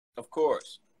Of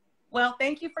course. Well,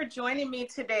 thank you for joining me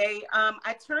today.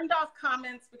 I turned off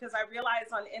comments because I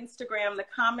realized on Instagram the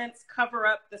comments cover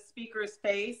up the speaker's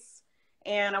face,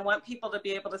 and I want people to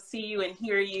be able to see you and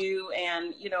hear you,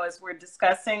 and as we're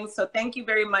discussing. So thank you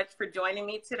very much for joining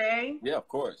me today. Yeah, of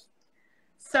course.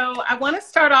 So I want to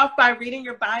start off by reading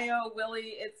your bio,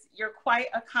 Willie. You're quite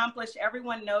accomplished.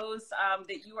 Everyone knows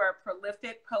that you are a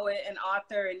prolific poet and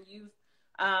author, and you've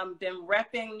been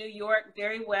repping New York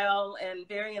very well and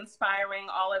very inspiring,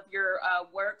 all of your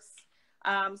works.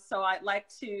 So I'd like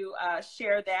to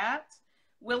share that.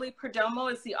 Willie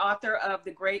Perdomo is the author of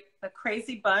The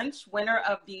Crazy Bunch, winner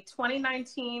of the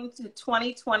 2019 to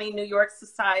 2020 New York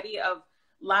Society of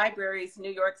Libraries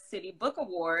New York City Book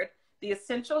Award, the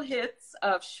essential hits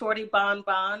of Shorty Bon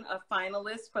Bon, a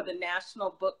finalist for the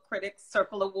National Book Critics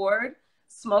Circle Award,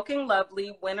 Smoking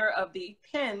Lovely, winner of the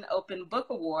Penn Open Book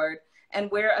Award, and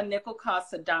Where a Nickel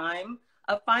Costs a Dime,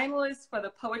 a finalist for the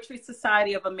Poetry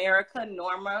Society of America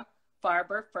Norma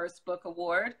Farber First Book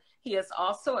Award. He is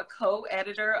also a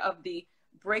co-editor of the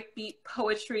Breakbeat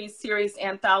Poetry series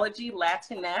anthology,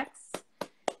 LatiNext.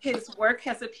 His work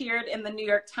has appeared in the New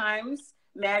York Times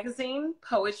Magazine,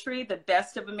 Poetry, The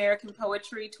Best of American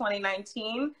Poetry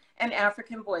 2019, and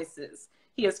African Voices.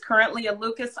 He is currently a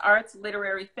Lucas Arts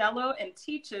Literary Fellow and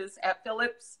teaches at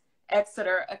Phillips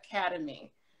Exeter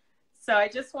Academy. So I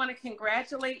just want to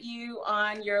congratulate you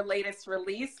on your latest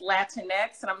release,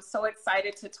 LatiNext, and I'm so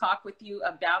excited to talk with you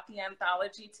about the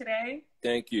anthology today.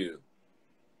 Thank you.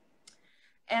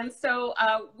 And so,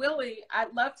 Willie,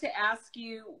 I'd love to ask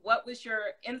you, what was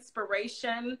your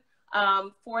inspiration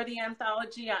for the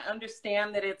anthology? I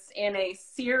understand that it's in a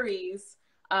series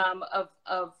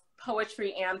of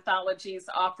poetry anthologies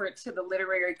offered to the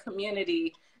literary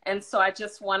community. And so I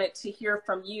just wanted to hear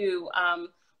from you,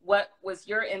 what was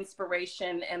your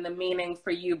inspiration and the meaning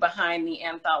for you behind the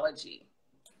anthology?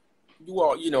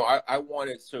 Well, I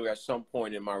wanted to, at some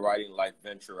point in my writing life,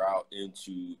 venture out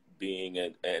into being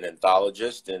an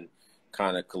anthologist and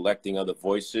kind of collecting other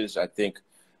voices. I think,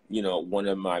 one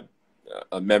of my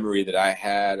a memory that I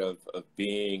had of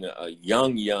being a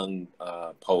young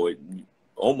poet,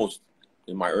 almost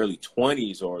in my early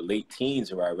 20s or late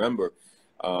teens, if I remember,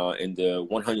 in the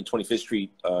 125th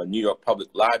Street New York Public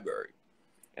Library.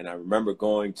 And I remember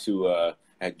going to,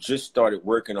 had just started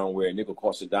working on Where a Nickel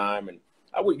Costs a Dime, and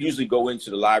I would usually go into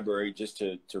the library just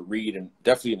to read, and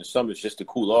definitely in the summers just to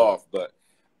cool off. But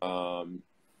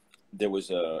there was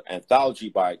an anthology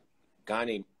by a guy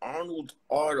named Arnold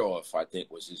Ardoff, I think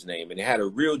was his name, and it had a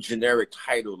real generic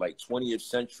title like 20th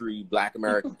Century Black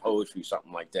American Poetry,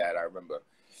 something like that, I remember.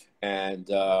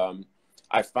 And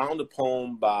I found a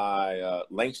poem by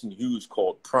Langston Hughes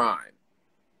called Prime.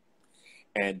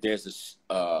 And there's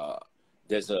a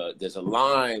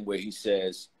line where he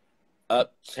says,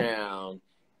 uptown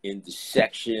in the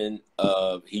section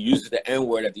of, he uses the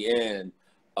N-word at the end,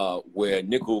 where a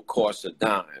nickel costs a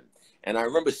dime. And I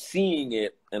remember seeing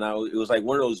it, and it was like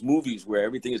one of those movies where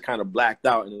everything is kind of blacked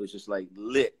out and it was just like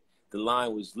lit. The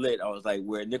line was lit. I was like,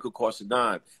 Where a Nickel Costs a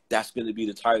Dime, that's going to be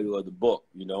the title of the book,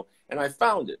 And I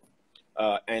found it.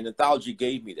 And Anthology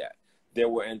gave me that. There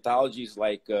were anthologies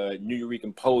like New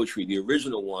Eurekan Poetry, the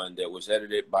original one that was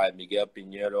edited by Miguel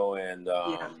Pinheiro and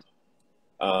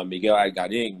Miguel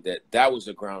Algarin. That was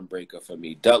a groundbreaker for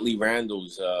me. Dudley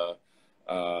Randall's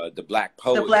The Black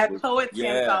Poets. The Black Poets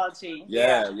anthology.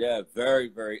 Yeah. Very,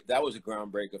 very. That was a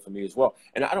groundbreaker for me as well.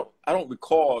 And I don't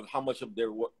recall how much of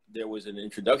there was an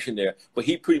introduction there, but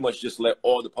he pretty much just let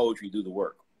all the poetry do the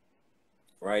work,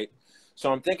 right?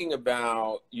 So I'm thinking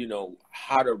about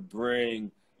how to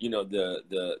bring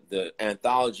the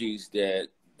anthologies that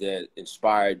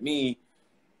inspired me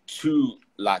to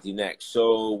LatiNext.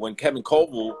 So when Kevin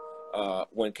Colville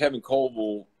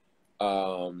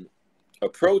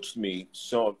approached me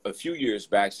a few years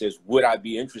back, says, would I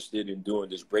be interested in doing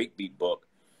this breakbeat book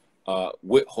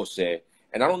with Jose?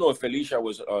 And I don't know if Felicia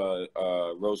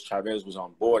Rose Chavez was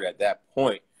on board at that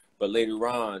point, but later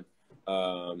on,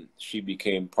 she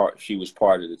was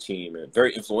part of the team, and a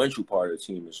very influential part of the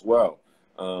team as well.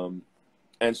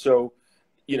 And so,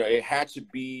 it had to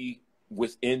be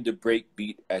within the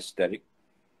breakbeat aesthetic.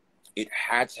 It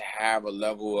had to have a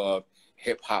level of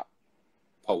hip hop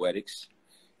poetics.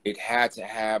 It had to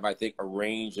have, I think, a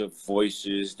range of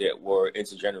voices that were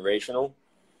intergenerational.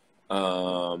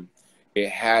 It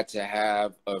had to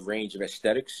have a range of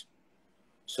aesthetics,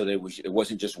 so it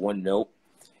wasn't just one note.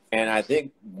 And I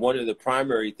think one of the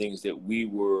primary things that we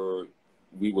were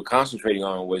concentrating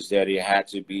on was that it had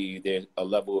to be there a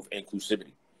level of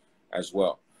inclusivity as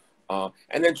well.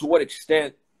 And then to what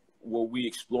extent were we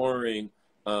exploring,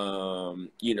 being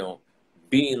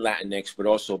Latinx, but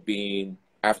also being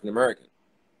African American,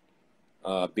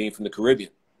 being from the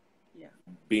Caribbean, Yeah.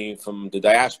 being from the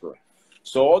diaspora.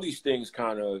 So all these things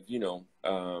kind of, you know,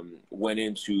 went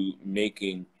into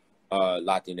making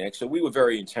LatiNext. So we were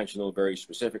very intentional, very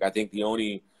specific. I think the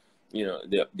only, you know,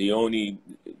 the only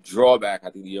drawback, I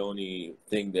think the only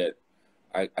thing that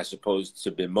I suppose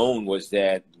to bemoan was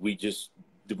that we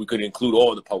could include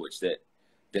all the poets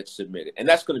that submitted. And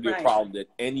that's going to be a problem that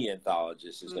any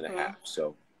anthologist is going to have.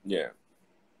 So, yeah.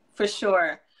 For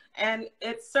sure. And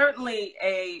it's certainly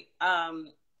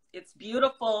it's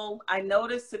beautiful. I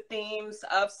noticed the themes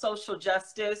of social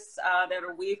justice that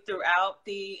are weaved throughout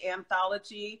the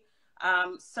anthology.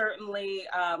 Certainly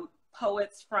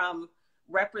poets from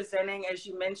representing, as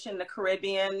you mentioned, the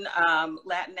Caribbean,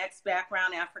 Latinx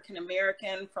background, African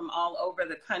American, from all over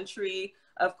the country,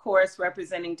 of course,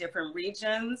 representing different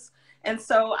regions. And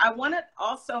so I want to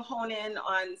also hone in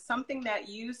on something that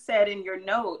you said in your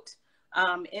note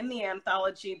in the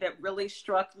anthology that really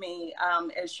struck me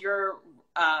as you're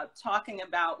talking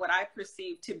about what I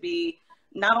perceive to be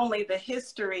not only the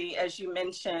history, as you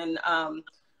mentioned,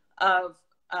 of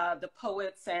the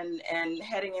poets and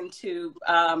heading into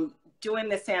doing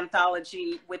this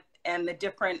anthology and the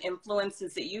different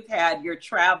influences that you've had, your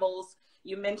travels.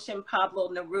 You mentioned Pablo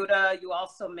Neruda. You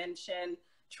also mentioned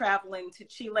traveling to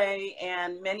Chile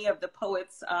and many of the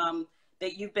poets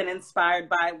that you've been inspired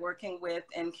by working with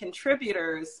and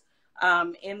contributors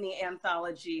in the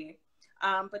anthology.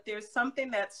 But there's something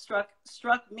that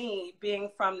struck me, being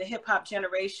from the hip hop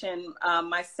generation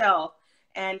myself.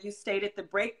 And you stated the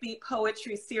Breakbeat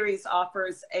Poetry series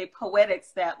offers a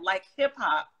poetics that, like hip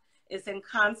hop, is in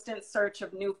constant search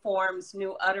of new forms,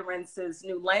 new utterances,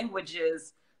 new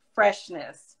languages,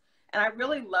 freshness. And I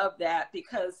really love that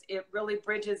because it really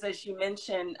bridges, as you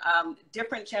mentioned,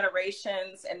 different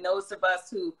generations, and those of us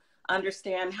who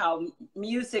understand how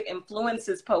music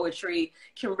influences poetry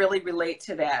can really relate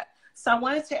to that. So I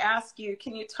wanted to ask you,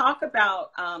 can you talk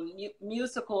about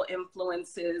musical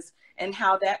influences and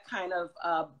how that kind of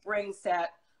brings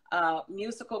that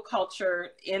musical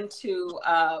culture into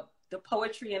the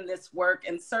poetry in this work,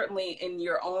 and certainly in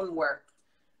your own work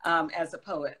as a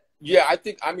poet? Yeah,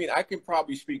 I mean, I can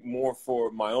probably speak more for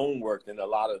my own work than a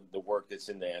lot of the work that's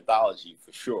in the anthology,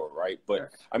 for sure, right? But sure.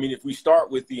 I mean, if we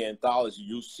start with the anthology,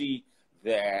 you'll see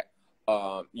that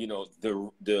you know,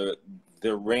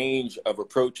 the range of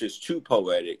approaches to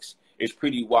poetics is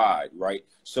pretty wide, right?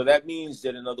 So that means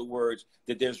that, in other words,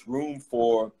 that there's room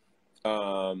for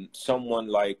someone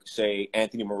like, say,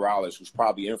 Anthony Morales, who's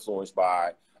probably influenced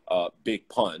by Big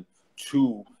Pun,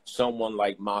 to someone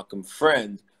like Malcolm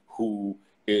Friend, who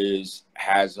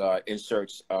has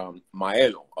inserts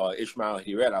Maelo, Ishmael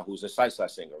Herrera, who's a salsa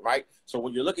singer, right? So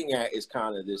what you're looking at is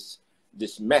kind of this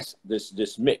mix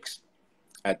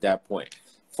at that point.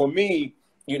 For me,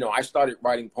 you know, I started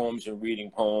writing poems and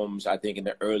reading poems, I think, in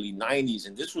the early 90s.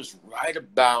 And this was right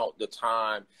about the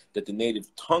time that the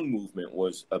native tongue movement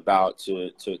was about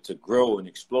to grow and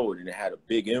explode. And it had a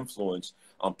big influence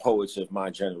on poets of my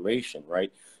generation,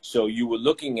 right? So you were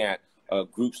looking at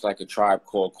groups like A Tribe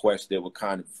Called Quest. They were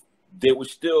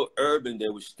still urban. They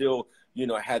were still, you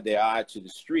know, had their eye to the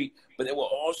street, but they were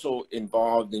also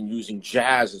involved in using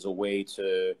jazz as a way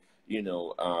to, you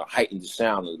know, heighten the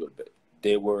sound a little bit.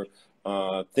 They were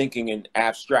thinking in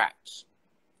abstracts,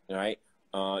 right?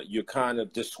 You're kind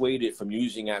of dissuaded from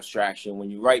using abstraction when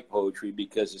you write poetry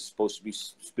because it's supposed to be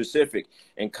specific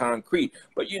and concrete.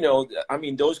 But, you know, I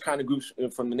mean, those kind of groups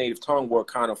from the native tongue were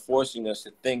kind of forcing us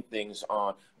to think things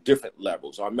on different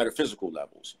levels, on metaphysical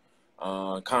levels,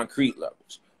 on concrete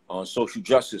levels, on social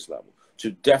justice level, to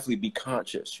definitely be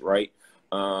conscious, right?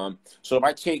 So if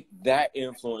I take that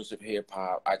influence of hip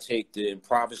hop, I take the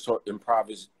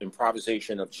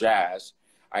improvisation of jazz,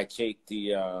 I take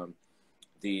the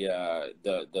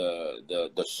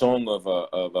song of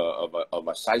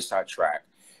a salsa track,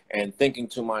 and thinking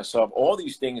to myself, all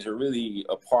these things are really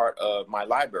a part of my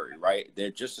library, right?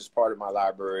 They're just as part of my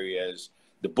library as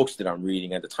the books that I'm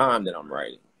reading at the time that I'm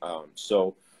writing.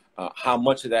 So how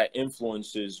much of that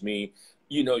influences me,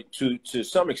 you know, to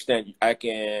some extent, I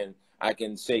can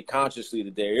say consciously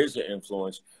that there is an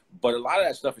influence, but a lot of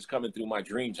that stuff is coming through my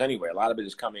dreams anyway. A lot of it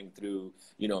is coming through,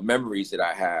 you know, memories that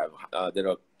I have that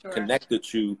are sure. connected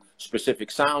to specific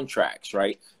soundtracks,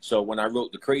 right? So when I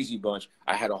wrote The Crazy Bunch,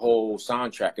 I had a whole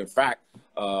soundtrack. In fact,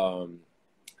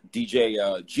 DJ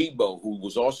Jibo,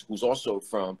 who's also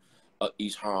from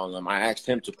East Harlem, I asked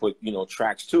him to put, you know,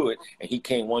 tracks to it, and he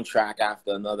came one track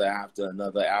after another,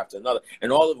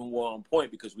 and all of them were on point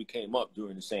because we came up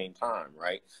during the same time,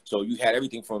 right? So you had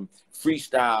everything from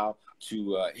freestyle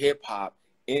to hip hop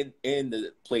in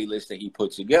the playlist that he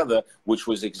put together, which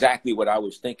was exactly what I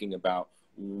was thinking about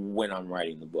when I'm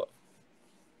writing the book.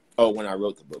 Oh, when I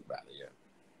wrote the book, rather, yeah.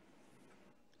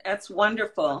 That's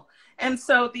wonderful. And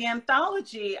so the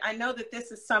anthology, I know that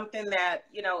this is something that,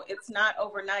 you know, it's not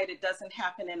overnight. It doesn't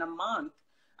happen in a month.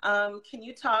 Can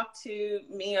you talk to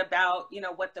me about, you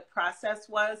know, what the process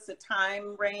was, the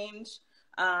time range,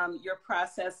 your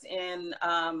process in,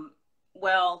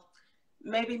 well,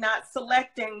 maybe not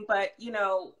selecting, but, you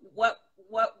know, what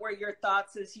were your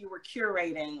thoughts as you were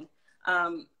curating,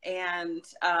 and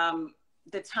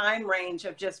the time range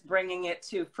of just bringing it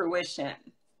to fruition?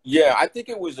 Yeah, I think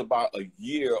it was about a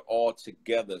year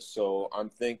altogether. So I'm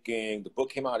thinking the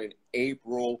book came out in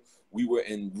April. We were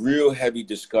in real heavy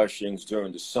discussions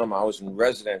during the summer. I was in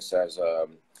residence as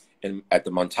at the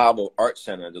Montalvo Art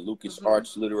Center, the Lucas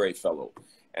Arts Literary Fellow.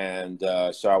 And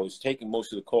so I was taking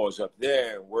most of the calls up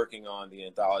there and working on the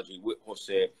anthology with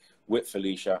Jose, with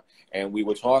Felicia. And we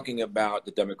were talking about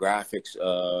the demographics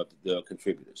of the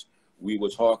contributors. We were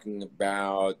talking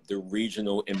about the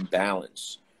regional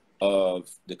imbalance of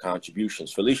the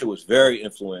contributions. Felicia was very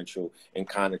influential in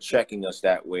kind of checking us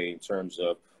that way in terms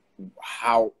of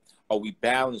how are we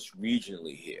balanced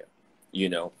regionally here, you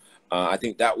know. I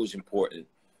think that was important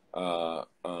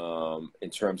in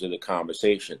terms of the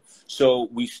conversation. So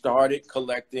we started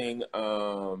collecting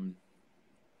the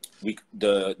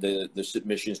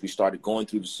submissions. We started going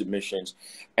through the submissions,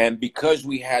 and because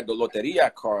we had the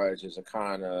Loteria cards as a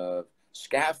kind of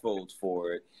scaffold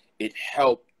for it, it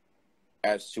helped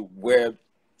as to where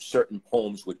certain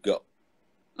poems would go.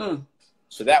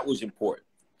 So that was important,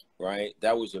 right?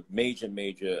 That was a major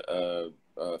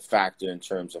factor in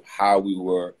terms of how we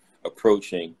were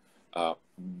approaching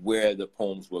where the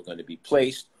poems were going to be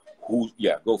placed.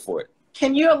 Yeah, go for it.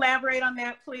 Can you elaborate on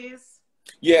that, please?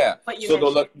 Yeah, so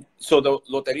the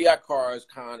Loteria cards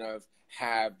kind of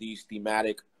have these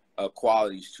thematic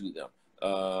qualities to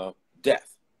them.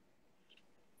 Death,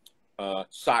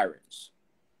 sirens,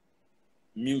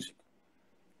 music,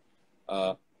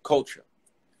 culture.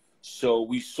 So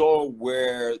we saw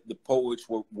where the poets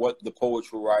were, what the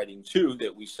poets were writing to,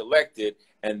 that we selected,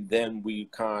 and then we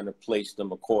kind of placed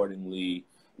them accordingly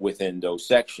within those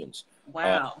sections.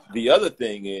 Wow. The other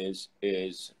thing is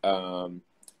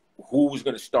who was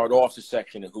going to start off the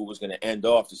section and who was going to end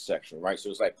off the section, right?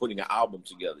 So it's like putting an album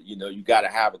together. You know, you got to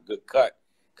have a good cut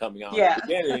coming out at the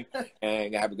beginning,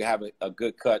 and have a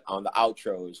good cut on the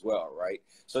outro as well, right?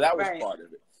 So that was part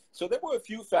of it. So there were a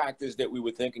few factors that we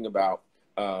were thinking about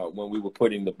when we were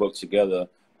putting the book together,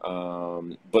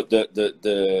 but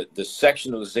the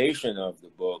sectionalization of the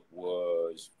book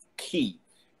was key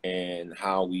in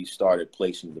how we started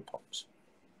placing the poems.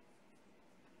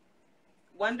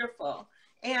 Wonderful.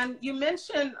 And you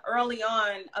mentioned early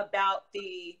on about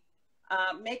the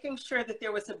making sure that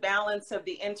there was a balance of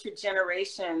the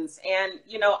intergenerations. And,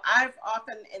 you know, I've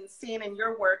often seen in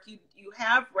your work, you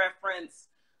have referenced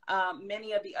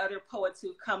many of the other poets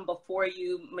who've come before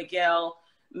you, Miguel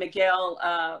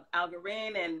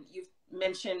Algarín, and you've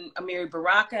mentioned Amiri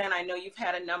Baraka, and I know you've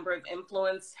had a number of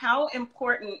influence. How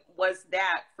important was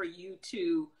that for you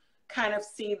to kind of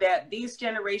see that these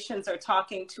generations are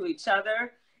talking to each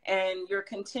other, and you're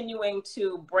continuing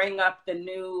to bring up the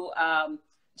new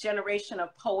generation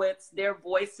of poets, their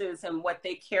voices and what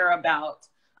they care about,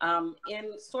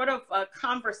 in sort of a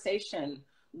conversation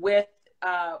with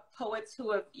poets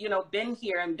who have, you know, been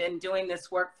here and been doing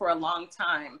this work for a long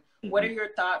time? What are your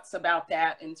thoughts about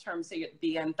that in terms of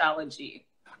the anthology?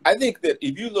 I think that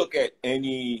if you look at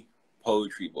any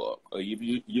poetry book, or if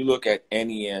you look at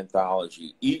any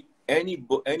anthology, any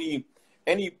book, any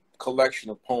collection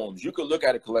of poems, you could look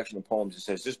at a collection of poems that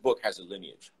says this book has a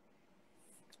lineage.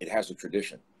 It has a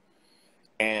tradition.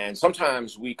 And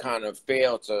sometimes we kind of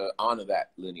fail to honor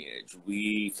that lineage.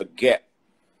 We forget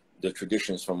the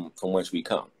traditions from whence we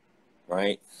come,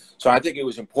 right? So I think it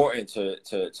was important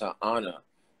to honor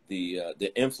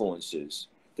the influences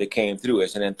that came through.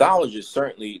 As an anthologist,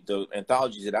 certainly the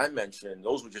anthologies that I mentioned,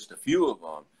 those were just a few of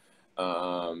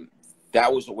them.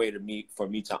 That was a way for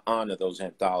me to honor those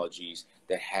anthologies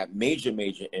that had major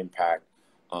impact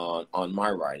on my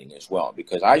writing as well.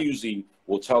 Because I usually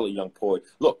will tell a young poet,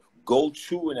 look, go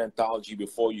to an anthology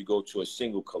before you go to a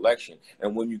single collection.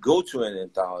 And when you go to an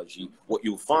anthology, what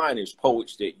you'll find is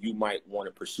poets that you might want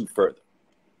to pursue further,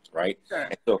 right? Sure.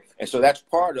 And so that's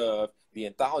part of the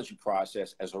anthology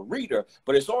process as a reader,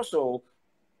 but it's also,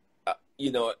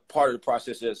 you know, part of the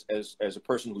process as a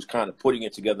person who's kind of putting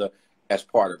it together as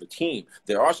part of a team.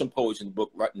 There are some poets in the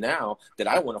book right now that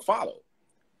I want to follow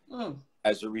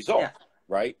as a result,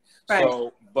 right?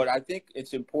 So, but I think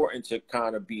it's important to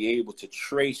kind of be able to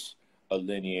trace a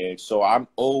lineage. So I'm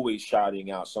always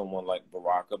shouting out someone like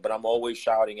Baraka, but I'm always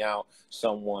shouting out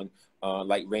someone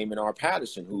like Raymond R.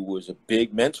 Patterson, who was a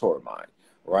big mentor of mine,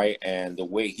 right? And the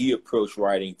way he approached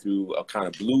writing through a kind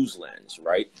of blues lens,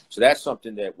 right? So that's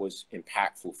something that was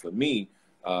impactful for me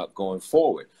going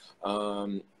forward.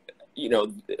 You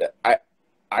know,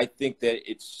 I think that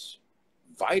it's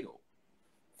vital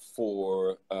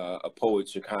for a poet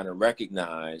to kind of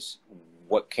recognize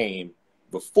what came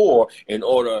before in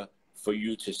order for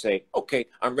you to say, okay,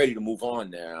 I'm ready to move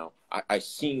on now. I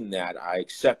seen that, I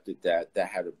accepted that, that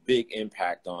had a big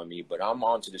impact on me, but I'm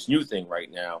on to this new thing right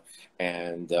now,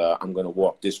 and I'm going to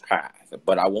walk this path.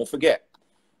 But I won't forget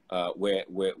where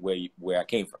I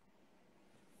came from.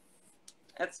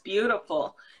 That's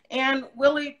beautiful. And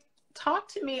Willie, talk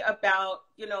to me about,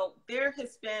 you know, there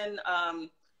has been,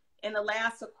 in the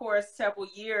last, of course, several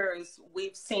years,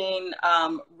 we've seen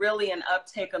really an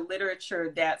uptake of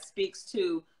literature that speaks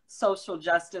to social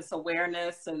justice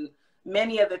awareness and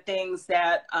many of the things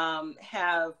that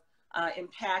have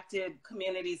impacted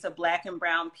communities of Black and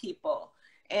Brown people.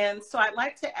 And so I'd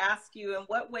like to ask you, in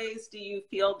what ways do you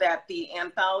feel that the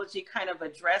anthology kind of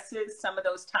addresses some of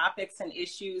those topics and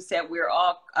issues that we're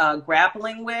all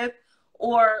grappling with?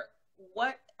 Or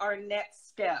what are next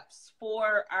steps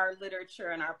for our literature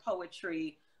and our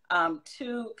poetry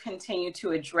to continue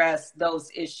to address those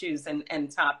issues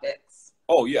and topics?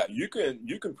 Oh yeah, you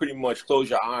can pretty much close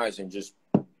your eyes and just,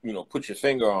 you know, put your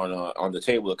finger on the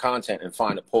table of content and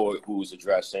find a poet who's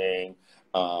addressing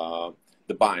the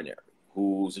binary,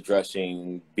 who's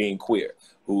addressing being queer,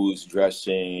 who's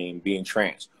addressing being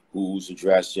trans, who's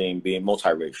addressing being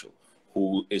multiracial,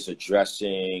 who is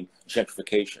addressing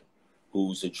gentrification,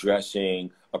 who's addressing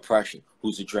oppression,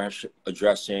 who's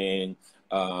addressing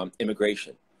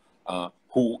immigration,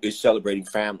 who is celebrating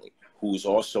family, who is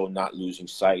also not losing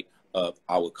sight of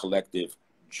our collective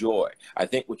joy. I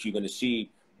think what you're going to see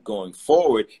going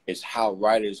forward is how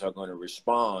writers are going to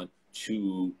respond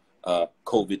to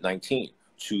COVID-19,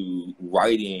 to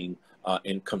writing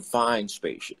in confined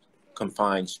spaces,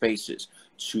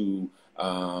 to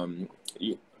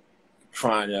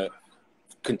trying to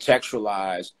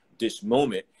contextualize this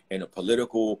moment in a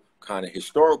political kind of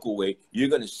historical way. You're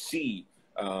going to see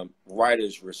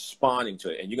writers responding to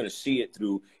it, and you're going to see it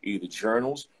through either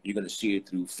journals, you're going to see it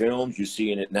through films, you're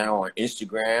seeing it now on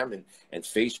Instagram and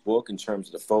Facebook in terms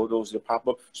of the photos that pop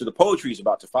up. So the poetry is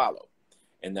about to follow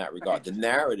in that regard. The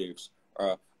narratives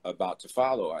are about to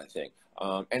follow, I think.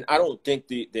 And I don't think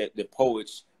that the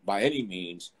poets by any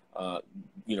means,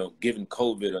 you know, given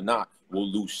COVID or not, will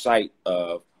lose sight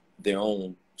of their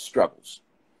own struggles.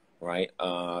 Right?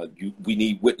 We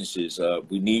need witnesses.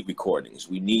 We need recordings.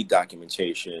 We need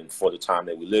documentation for the time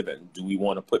that we live in. Do we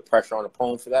want to put pressure on a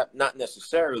poem for that? Not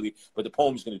necessarily, but the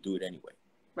poem's going to do it anyway.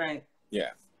 Right.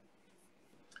 Yeah.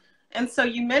 And so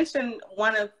you mentioned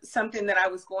something that I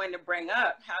was going to bring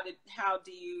up. How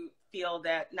do you feel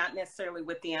that, not necessarily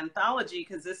with the anthology,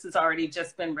 because this has already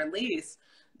just been released,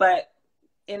 but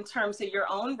in terms of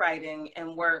your own writing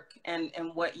and work and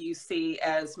what you see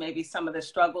as maybe some of the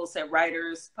struggles that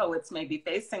writers, poets may be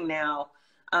facing now,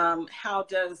 how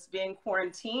does being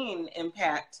quarantined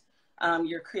impact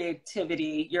your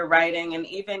creativity, your writing, and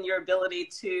even your ability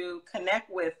to connect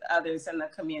with others in the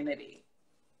community?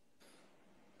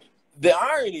 The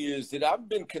irony is that I've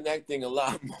been connecting a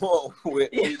lot more with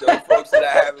folks that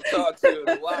I haven't talked to in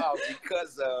a while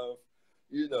because of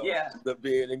the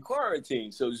being in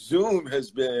quarantine. So Zoom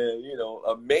has been,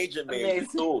 a major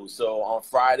tool. So on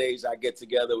Fridays, I get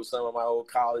together with some of my old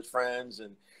college friends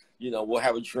and, we'll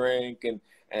have a drink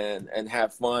and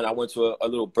have fun. I went to a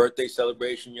little birthday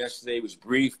celebration yesterday. It was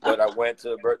brief, but I went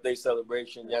to a birthday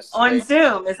celebration yesterday. On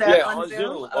Zoom? Is that on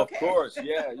Zoom? Okay. Of course.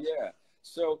 Yeah.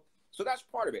 So that's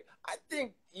part of it. I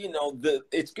think,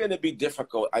 it's going to be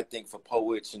difficult, I think, for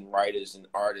poets and writers and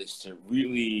artists to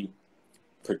really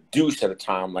produce at a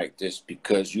time like this,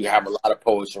 because you have a lot of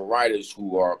poets and writers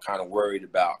who are kind of worried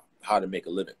about how to make a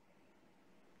living.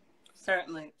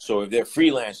 Certainly. So if they're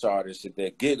freelance artists, if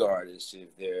they're gig artists, if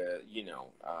they're,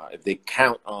 if they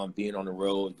count on being on the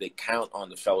road, they count on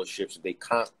the fellowships, if they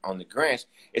count on the grants,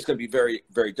 it's going to be very,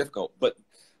 very difficult. But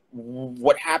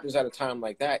what happens at a time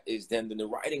like that is then the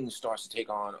writing starts to take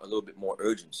on a little bit more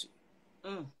urgency,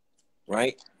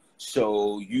 right?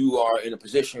 So you are in a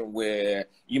position where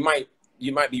you might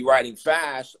be writing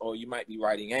fast, or you might be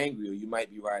writing angry, or you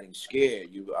might be writing scared.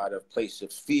 You're out of place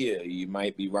of fear. You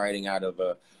might be writing out of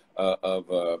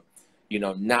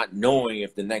not knowing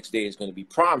if the next day is going to be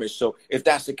promised. So if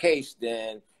that's the case,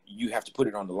 then you have to put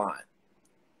it on the line,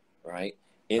 right?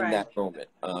 In that moment.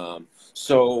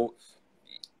 So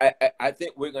I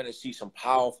think we're going to see some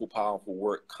powerful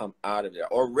work come out of there.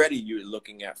 Already you're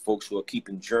looking at folks who are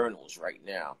keeping journals right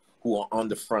now, who are on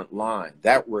the front line.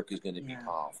 That work is going to be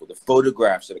powerful. The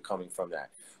photographs that are coming from that.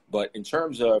 But in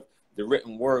terms of the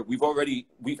written word,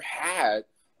 we've had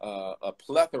a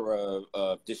plethora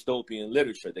of dystopian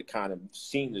literature that kind of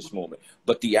seen this moment.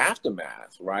 But the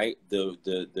aftermath, right?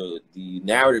 The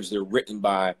narratives that are written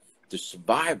by the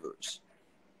survivors,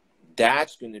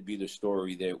 that's going to be the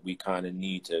story that we kind of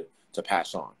need to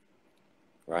pass on,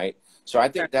 right? So I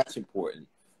think that's important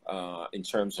in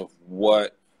terms of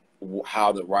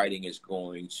how the writing is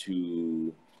going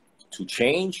to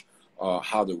change,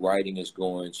 how the writing is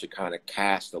going to kind of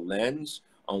cast a lens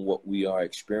on what we are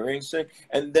experiencing,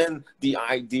 and then the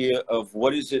idea of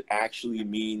what does it actually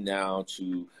mean now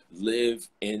to live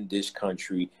in this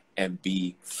country and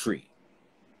be free,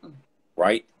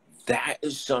 right? That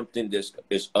is something that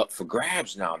is up for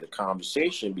grabs now, the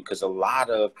conversation, because a lot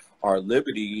of our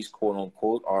liberties, quote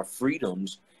unquote, our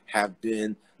freedoms have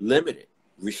been limited,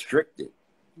 restricted,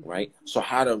 right? So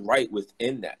how to write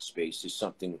within that space is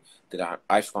something that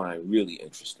I find really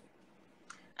interesting.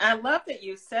 I love that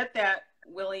you said that,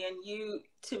 Willie, and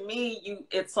to me,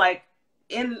 it's like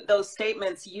in those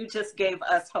statements, you just gave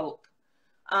us hope.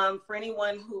 For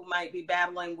anyone who might be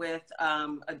battling with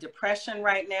a depression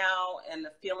right now and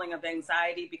the feeling of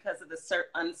anxiety because of the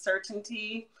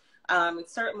uncertainty, and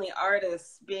certainly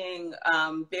artists being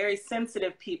very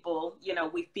sensitive people,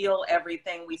 we feel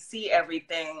everything, we see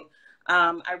everything.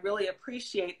 I really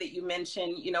appreciate that you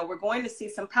mentioned, we're going to see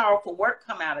some powerful work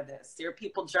come out of this. There are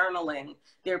people journaling,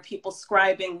 there are people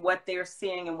scribing what they're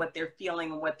seeing and what they're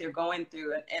feeling and what they're going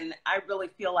through. And I really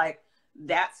feel like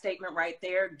that statement right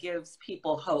there gives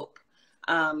people hope.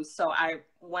 So I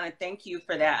want to thank you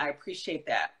for that. I appreciate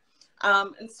that.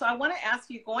 And so I want to ask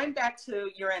you, going back to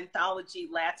your anthology,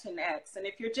 LatiNext, and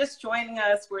if you're just joining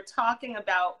us, we're talking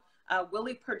about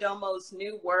Willie Perdomo's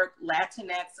new work,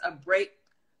 LatiNext, a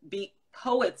Breakbeat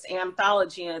Poets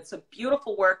Anthology. And it's a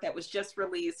beautiful work that was just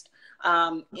released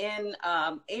in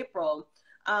April.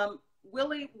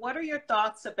 Willie, what are your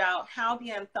thoughts about how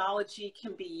the anthology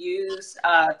can be used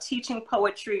teaching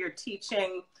poetry or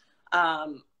teaching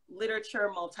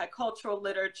literature, multicultural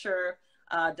literature,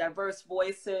 diverse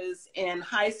voices in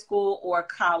high school or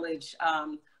college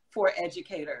for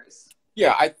educators?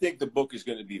 Yeah, I think the book is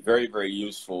going to be very, very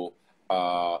useful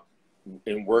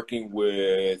in working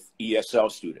with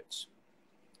ESL students.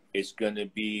 It's going to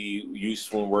be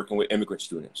useful in working with immigrant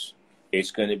students.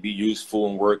 It's going to be useful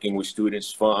in working with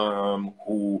students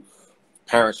who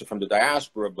parents are from the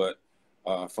diaspora, but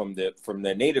from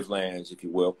their native lands, if you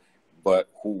will, but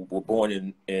who were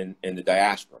born in the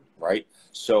diaspora, right?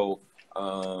 So,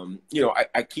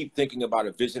 I keep thinking about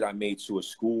a visit I made to a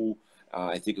school.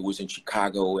 I think it was in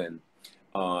Chicago,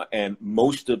 and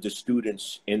most of the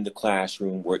students in the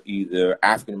classroom were either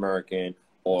African American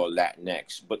or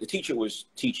Latinx, but the teacher was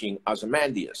teaching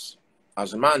Ozymandias,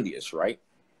 right?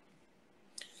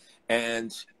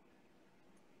 And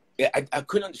I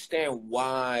couldn't understand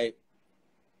why,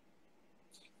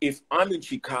 if I'm in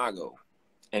Chicago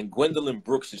and Gwendolyn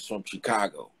Brooks is from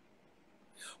Chicago,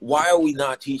 why are we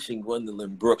not teaching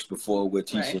Gwendolyn Brooks before we're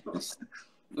teaching this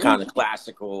kind of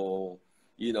classical,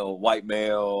 white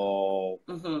male,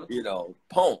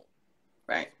 poem?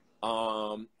 Right.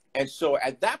 And so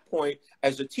at that point,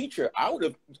 as a teacher, I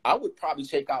would probably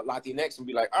take out LatiNext and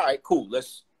be like, all right, cool.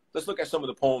 Let's look at some of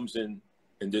the poems in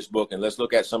this book, and let's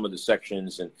look at some of the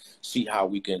sections and see how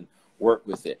we can work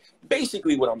with it.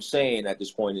 Basically, what I'm saying at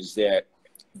this point is that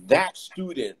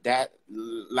student, that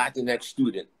LatiNext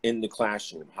student in the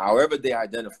classroom, however they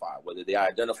identify, whether they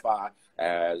identify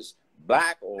as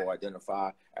Black or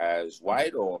identify as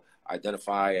white or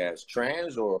identify as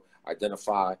trans or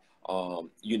identify,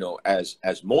 as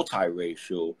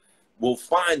multiracial, will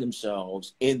find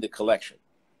themselves in the collection.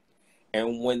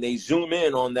 And when they zoom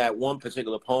in on that one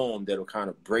particular poem that'll kind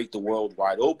of break the world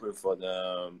wide open for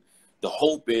them, the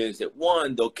hope is that,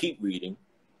 one, they'll keep reading,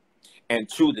 and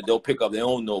two, that they'll pick up their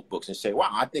own notebooks and say, wow,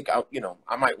 I think I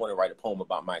might want to write a poem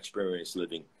about my experience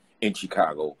living in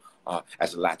Chicago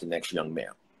as a Latinx young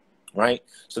man, right?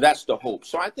 So that's the hope.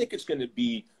 So I think it's going to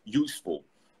be useful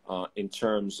in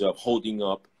terms of holding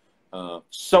up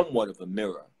somewhat of a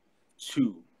mirror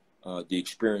to the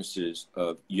experiences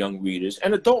of young readers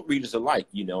and adult readers alike,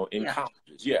 in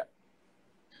colleges. Yeah.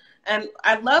 And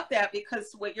I love that,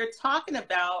 because what you're talking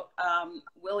about,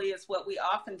 Willie, is what we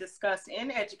often discuss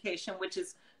in education, which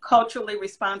is culturally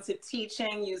responsive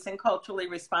teaching, using culturally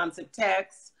responsive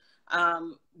texts,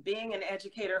 being an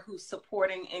educator who's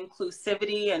supporting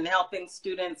inclusivity and helping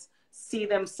students see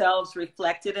themselves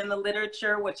reflected in the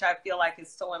literature, which I feel like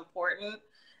is so important.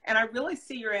 And I really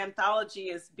see your anthology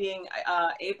as being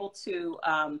able to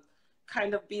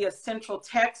kind of be a central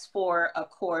text for a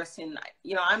course. And,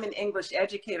 you know, I'm an English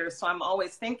educator, so I'm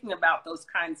always thinking about those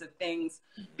kinds of things,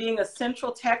 being a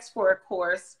central text for a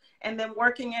course, and then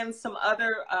working in some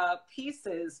other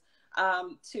pieces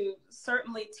to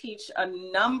certainly teach a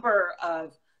number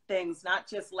of things, not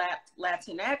just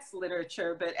LatiNext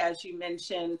literature, but as you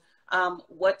mentioned,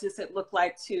 what does it look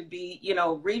like to be, you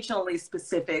know, regionally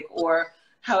specific, or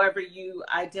however you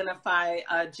identify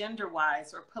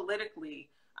gender-wise or politically,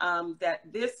 that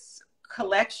this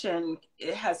collection,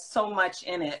 it has so much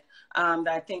in it that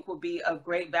I think will be of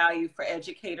great value for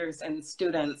educators and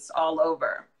students all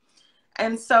over.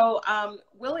 And so,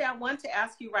 Willie, I want to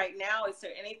ask you right now, is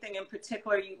there anything in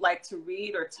particular you'd like to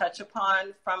read or touch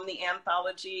upon from the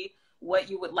anthology, what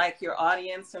you would like your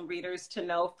audience and readers to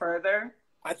know further?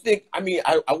 I think, I mean,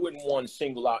 I wouldn't want to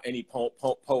single out any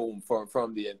poem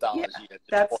from the anthology. Yeah,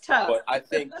 that's tough. But I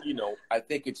think, you know, I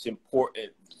think it's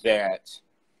important that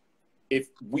if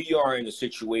we are in a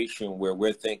situation where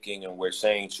we're thinking and we're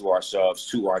saying to ourselves,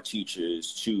 to our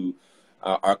teachers, to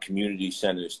our community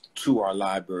centers, to our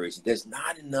libraries, there's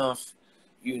not enough,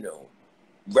 you know,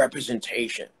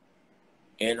 representation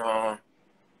in our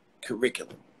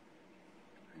curriculum.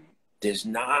 There's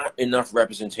not enough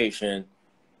representation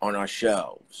on our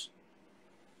shelves.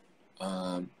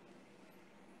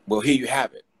 Well, here you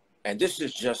have it. And this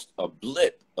is just a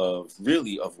blip of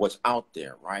really of what's out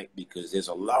there, right? Because there's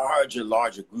a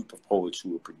larger group of poets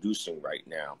who are producing right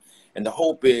now. And the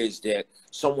hope is that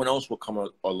someone else will come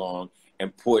along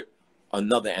and put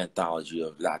another anthology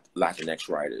of LatiNext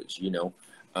writers, you know?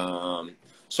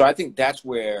 So I think that's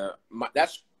where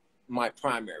that's my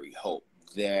primary hope,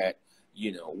 that,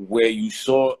 you know, where you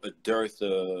saw a dearth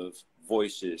of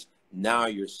voices, now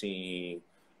you're seeing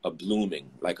a blooming,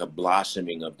 like a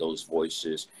blossoming of those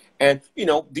voices. And, you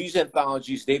know, these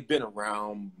anthologies, they've been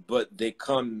around, but they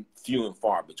come few and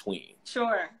far between.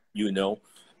 Sure. You know?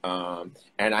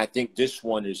 And I think this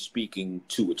one is speaking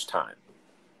to its time.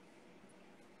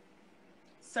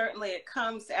 Certainly, it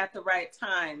comes at the right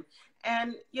time.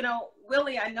 And, you know,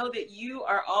 Willie, I know that you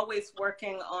are always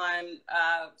working on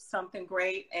something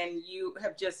great, and you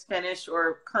have just finished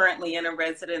or currently in a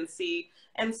residency.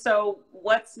 And so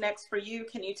what's next for you?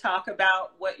 Can you talk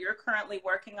about what you're currently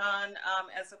working on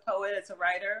as a poet, as a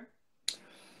writer?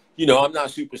 You know, I'm not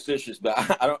superstitious, but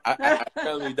I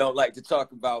certainly don't like to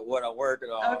talk about what I'm working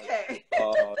on. Okay.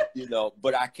 You know,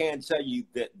 but I can tell you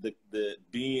that the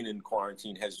being in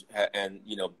quarantine and,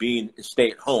 you know, being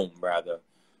stay at home rather,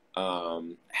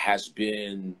 has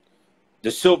been,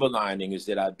 the silver lining is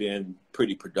that I've been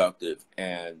pretty productive.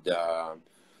 And,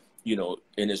 you know,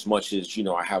 in as much as, you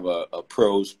know, I have a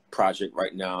prose project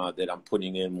right now that I'm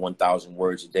putting in 1,000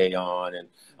 words a day on, and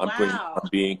I'm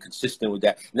being consistent with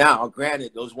that. Now,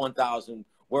 granted, those 1,000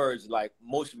 words, like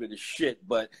most of it is shit,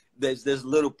 but there's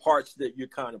little parts that you're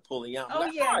kind of pulling out. Oh,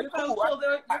 like, yeah, right, you're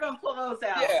gonna pull those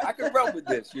out. Yeah, I can run with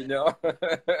this, you know.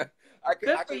 I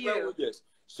can run with this.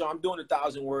 So I'm doing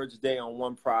 1,000 words a day on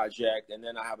one project, and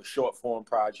then I have a short form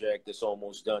project that's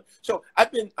almost done. So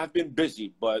I've been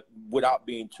busy, but without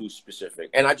being too specific.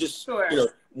 And I just, you know,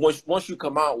 once you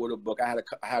come out with a book, I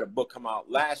had a book come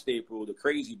out last April, The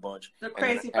Crazy Bunch. The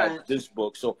Crazy Bunch. This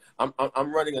book, so I'm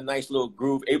running a nice little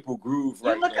groove, April groove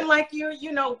right now. You're looking like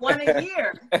you know, one a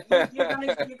year. You're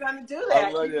gonna do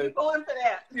that. You're going for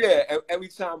that. Yeah, every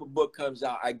time a book comes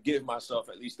out, I give myself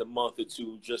at least a month or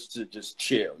two just to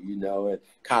chill, you know, and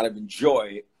kind of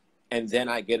enjoy it. And then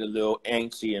I get a little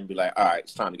angsty and be like, all right,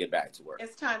 it's time to get back to work.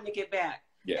 It's time to get back.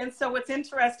 Yeah. And so what's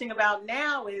interesting about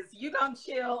now is you don't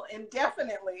chill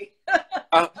indefinitely.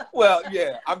 Well,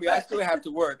 yeah. I mean, I still have to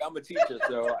work. I'm a teacher,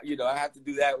 so, you know, I have to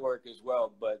do that work as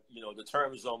well. But, you know, the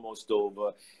term is almost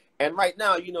over. And right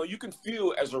now, you know, you can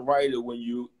feel as a writer when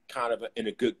you kind of in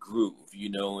a good groove, you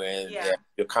know, and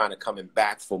you're kind of coming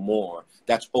back for more.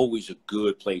 That's always a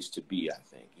good place to be, I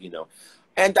think, you know.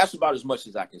 And that's about as much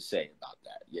as I can say about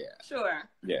that. Yeah. Sure.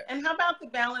 Yeah. And how about the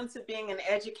balance of being an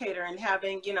educator and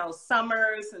having, you know,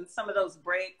 summers and some of those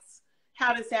breaks?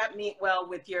 How does that meet well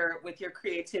with your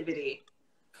creativity?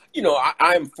 You know,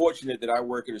 I'm fortunate that I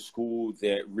work at a school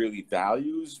that really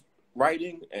values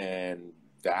writing and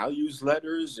values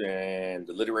letters and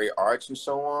the literary arts and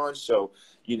so on. So,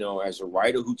 you know, as a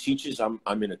writer who teaches, I'm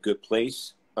in a good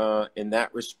place in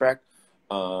that respect.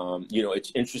 You know,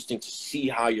 it's interesting to see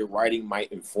how your writing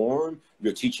might inform,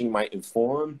 your teaching might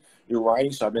inform your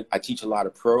writing. So I teach a lot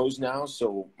of prose now,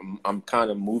 so I'm kind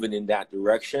of moving in that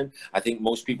direction. I think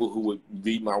most people who would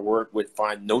read my work would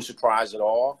find no surprise at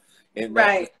all in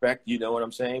that respect, you know what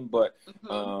I'm saying? But,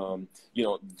 you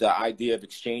know, the idea of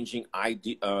exchanging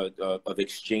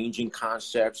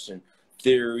concepts and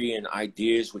theory and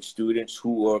ideas with students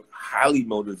who are highly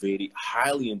motivated,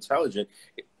 highly intelligent.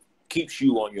 It keeps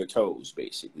you on your toes,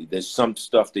 basically. There's some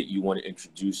stuff that you want to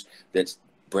introduce that's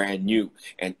brand new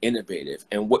and innovative.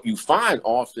 And what you find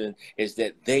often is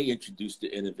that they introduce the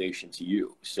innovation to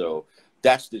you. So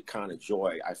that's the kind of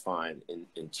joy I find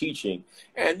in teaching.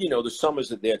 And, you know, the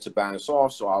summers are there to balance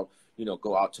off. So I'll, you know,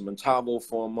 go out to Montalvo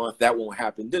for a month. That won't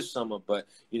happen this summer, but,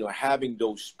 you know, having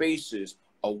those spaces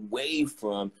away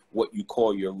from what you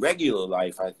call your regular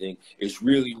life, I think is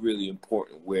really, really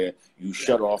important, where you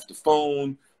shut off the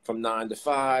phone from 9 to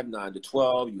 5, 9 to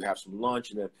 12, you have some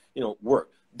lunch and then, you know, work.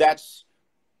 That's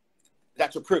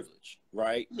a privilege,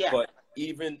 right? Yeah. But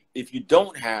even if you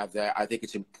don't have that, I think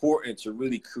it's important to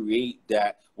really create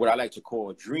that, what I like to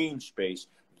call a dream space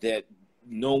that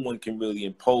no one can really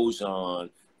impose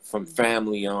on from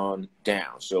family on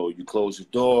down. So you close the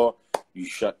door, you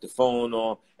shut the phone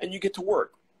off, and you get to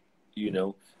work, you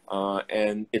know?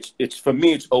 And it's for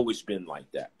me, it's always been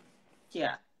like that.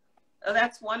 Yeah. Oh,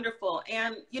 that's wonderful.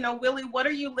 And, you know, Willie, what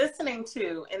are you listening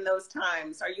to in those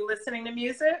times? Are you listening to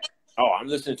music? Oh, I'm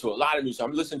listening to a lot of music.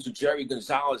 I'm listening to Jerry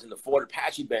Gonzalez and the Fort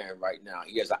Apache Band right now.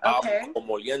 He has an album called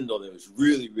Moyendo that was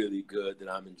really, really good that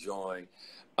I'm enjoying.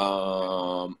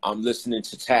 I'm listening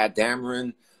to Tad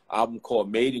Dameron album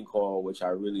called Maiden Call, which I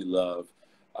really love.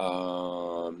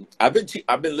 I've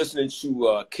been listening to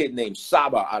a kid named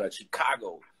Saba out of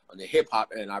Chicago on the hip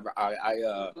hop, and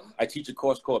I teach a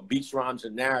course called Beats, Rhymes,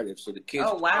 and Narrative. So the kids,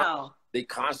 they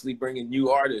constantly bringing new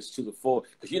artists to the fore,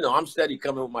 because, you know, I'm steady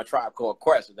coming with my Tribe Called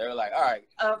Quest, and they're like, all right,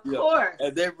 of course,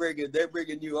 and they're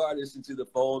bringing new artists into the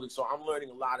fold, and so I'm learning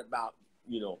a lot about,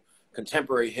 you know,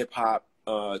 contemporary hip hop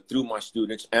through my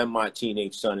students and my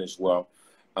teenage son as well.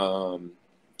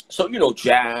 So, you know,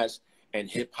 jazz and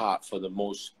hip hop for the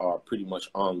most are pretty much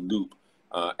on loop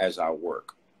as I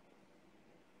work.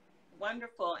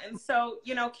 Wonderful. And so,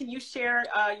 you know, can you share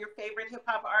your favorite hip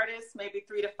hop artists, maybe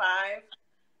 3 to 5?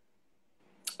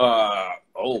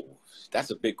 Oh, that's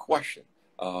a big question.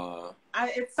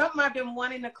 It's something I've been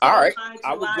wanting to all right,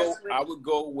 I would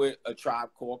go with A Tribe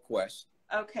Called Quest.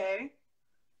 Okay.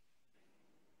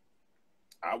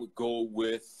 I would go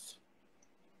with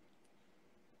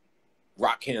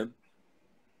Rakim.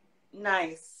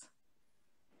 Nice.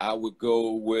 I would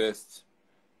go with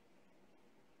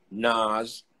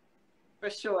Nas. For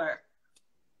sure.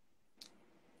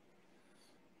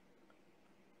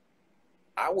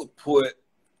 I would put,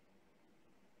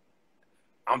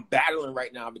 I'm battling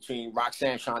right now between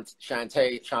Roxanne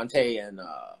Shante and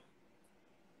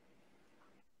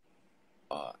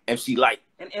MC Lyte.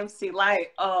 And MC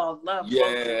Lyte. Oh, love both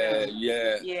of them.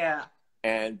 Yeah.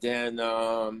 And then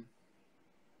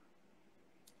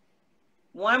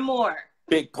one more.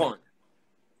 Big Pun.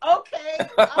 Okay,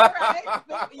 all right.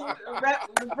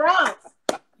 The Bronx.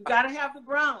 You gotta have the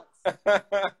Bronx.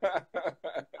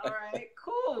 All right,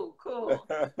 cool.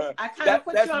 I kind of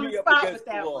put you on the spot with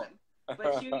that one,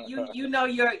 but you know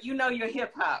your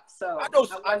hip hop. So I know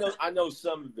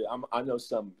some of it. I know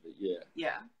some of it. Yeah.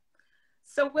 Yeah.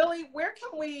 So Willie, where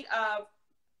can we,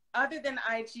 other than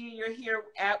IG, you're here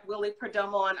at Willie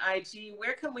Perdomo on IG.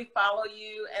 Where can we follow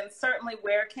you? And certainly,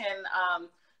 where can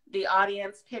the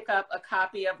audience pick up a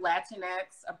copy of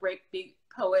LatiNext, a Breakbeat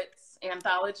Poets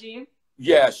anthology?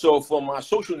 Yeah, so for my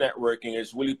social networking,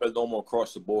 it's Willie Perdomo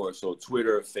across the board. So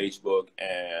Twitter, Facebook,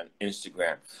 and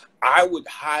Instagram. I would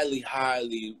highly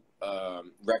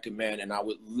recommend, and I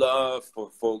would love for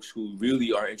folks who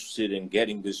really are interested in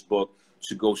getting this book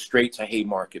to go straight to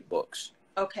Haymarket Books.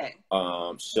 Okay.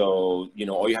 So, you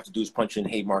know, all you have to do is punch in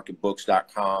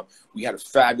haymarketbooks.com. We had a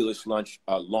fabulous launch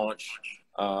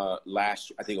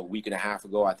last, I think, a week and a half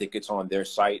ago. I think it's on their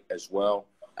site as well.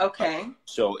 Okay.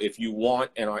 So if you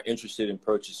want and are interested in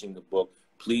purchasing the book,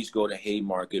 please go to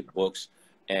Haymarket Books.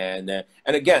 And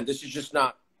again, this is just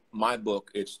not my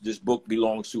book. This book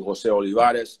belongs to Jose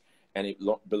Olivares, and it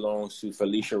belongs to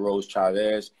Felicia Rose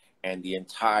Chavez and the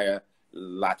entire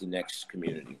LatiNext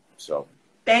community. So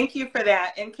thank you for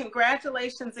that, and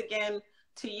congratulations again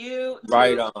to you,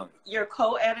 right on, your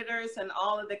co-editors, and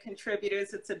all of the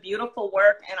contributors. It's a beautiful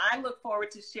work, and I look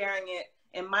forward to sharing it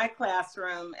in my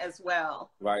classroom as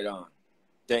well. Right on.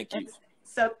 Thank you.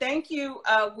 So thank you,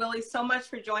 Willie, so much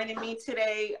for joining me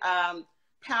today.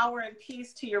 Power and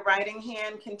peace to your writing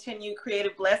hand. Continue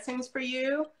creative blessings for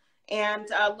you. And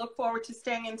look forward to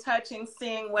staying in touch and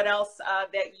seeing what else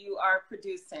that you are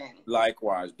producing.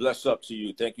 Likewise. Bless up to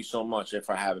you. Thank you so much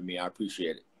for having me. I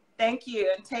appreciate it. Thank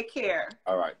you, and take care.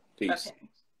 All right. Peace. Okay.